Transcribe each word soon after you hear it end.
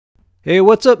Hey,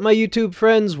 what's up my YouTube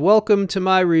friends? Welcome to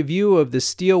my review of the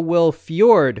Steel Will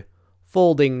Fjord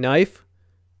folding knife.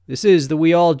 This is the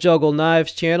We All Juggle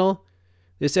Knives channel.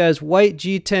 This has white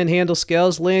G10 handle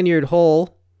scales, lanyard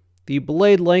hole. The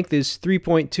blade length is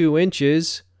 3.2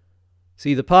 inches.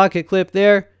 See the pocket clip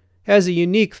there? Has a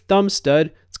unique thumb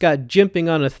stud. It's got jimping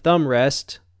on a thumb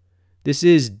rest. This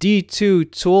is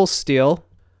D2 tool steel.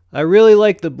 I really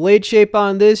like the blade shape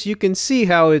on this. You can see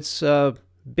how it's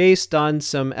based on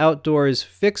some outdoors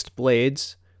fixed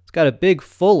blades. It's got a big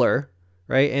fuller,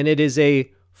 right? And it is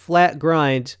a flat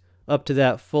grind up to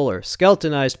that fuller.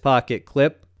 Skeletonized pocket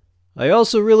clip. I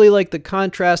also really like the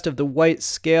contrast of the white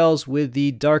scales with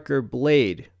the darker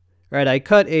blade. Right, I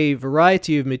cut a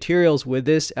variety of materials with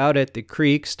this out at the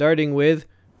creek, starting with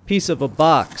a piece of a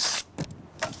box.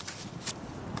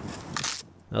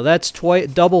 Now that's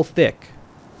double thick.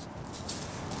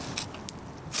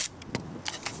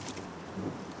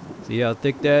 See how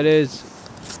thick that is?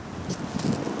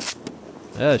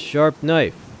 That's a sharp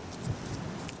knife.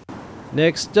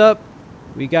 Next up,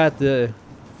 we got the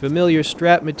familiar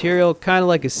strap material, kind of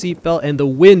like a seatbelt, and the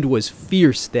wind was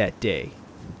fierce that day.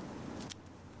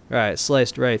 Alright,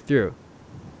 sliced right through.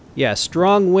 Yeah,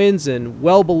 strong winds and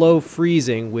well below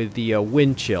freezing with the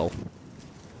wind chill.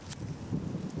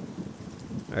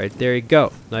 Alright, there you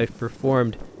go. Knife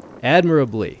performed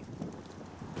admirably.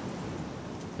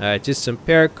 Alright, just some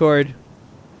paracord.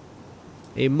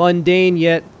 A mundane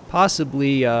yet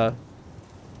possibly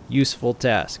useful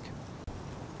task.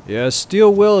 Yeah,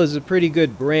 Steel Will is a pretty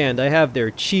good brand. I have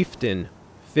their Chieftain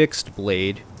fixed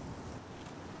blade.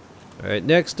 Alright,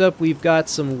 next up we've got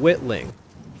some whittling.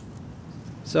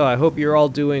 So I hope you're all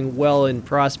doing well and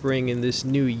prospering in this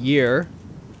new year.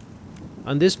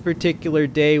 On this particular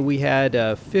day we had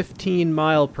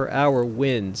 15-mile-per-hour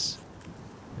winds.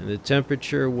 And the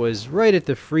temperature was right at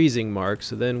the freezing mark,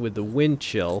 so then with the wind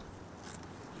chill,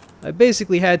 I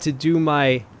basically had to do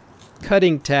my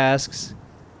cutting tasks,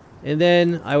 and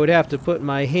then I would have to put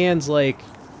my hands like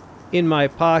in my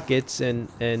pockets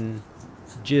and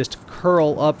just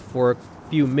curl up for a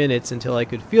few minutes until I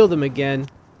could feel them again,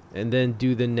 and then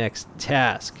do the next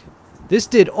task. This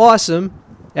did awesome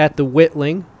at the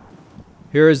whittling.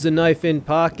 Here is the knife in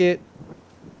pocket.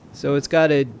 So it's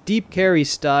got a deep carry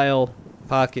style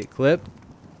pocket clip.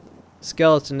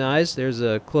 Skeletonized. There's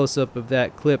a close-up of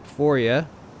that clip for you.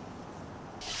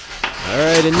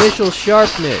 Alright, initial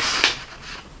sharpness.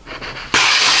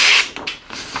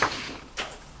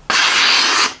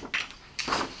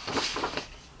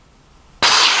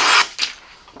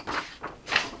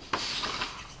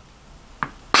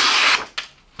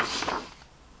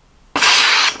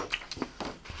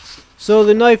 So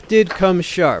the knife did come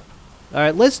sharp.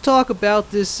 Alright, let's talk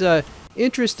about this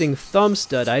interesting thumb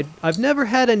stud. I've never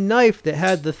had a knife that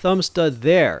had the thumb stud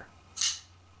there.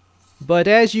 But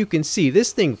as you can see,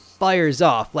 this thing fires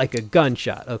off like a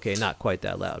gunshot. Okay, not quite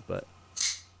that loud, but...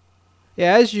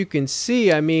 yeah, as you can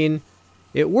see, I mean,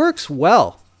 it works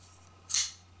well.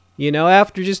 You know,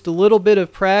 after just a little bit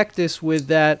of practice with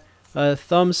that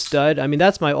thumb stud, I mean,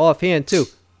 that's my offhand too.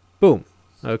 Boom.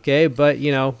 Okay, but,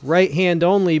 you know, right hand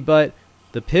only, but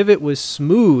the pivot was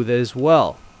smooth as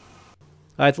well.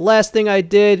 Alright, the last thing I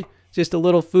did, just a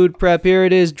little food prep. Here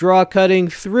it is, draw cutting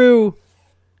through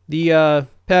the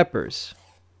peppers.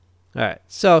 Alright,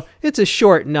 so it's a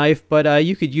short knife, but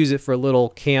you could use it for a little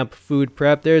camp food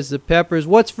prep. There's the peppers.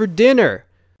 What's for dinner?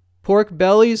 Pork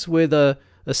bellies with a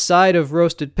side of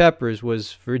roasted peppers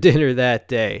was for dinner that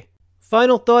day.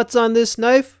 Final thoughts on this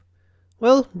knife?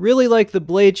 Well, really like the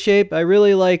blade shape. I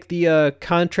really like the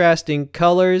contrasting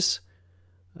colors.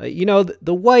 You know,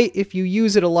 the white, if you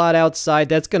use it a lot outside,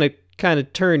 that's going to kind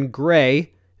of turn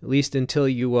gray, at least until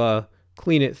you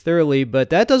clean it thoroughly, but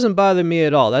that doesn't bother me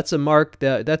at all. That's a mark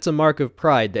of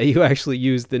pride that you actually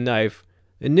used the knife.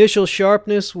 Initial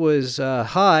sharpness was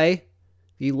high.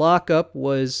 The lockup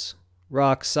was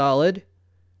rock solid.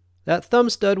 That thumb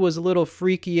stud was a little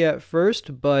freaky at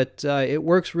first, but it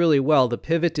works really well. The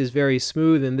pivot is very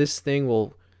smooth, and this thing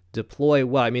will deploy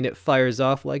well. I mean, it fires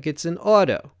off like it's an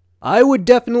auto. I would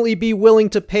definitely be willing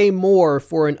to pay more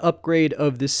for an upgrade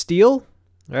of the steel,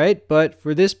 right? But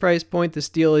for this price point, the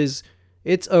steel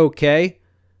it's okay.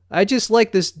 I just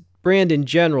like this brand in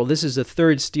general. This is the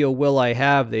third Steel Will I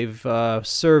have. They've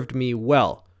served me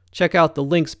well. Check out the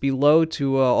links below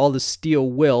to all the Steel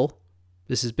Will.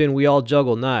 This has been We All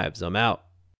Juggle Knives. I'm out.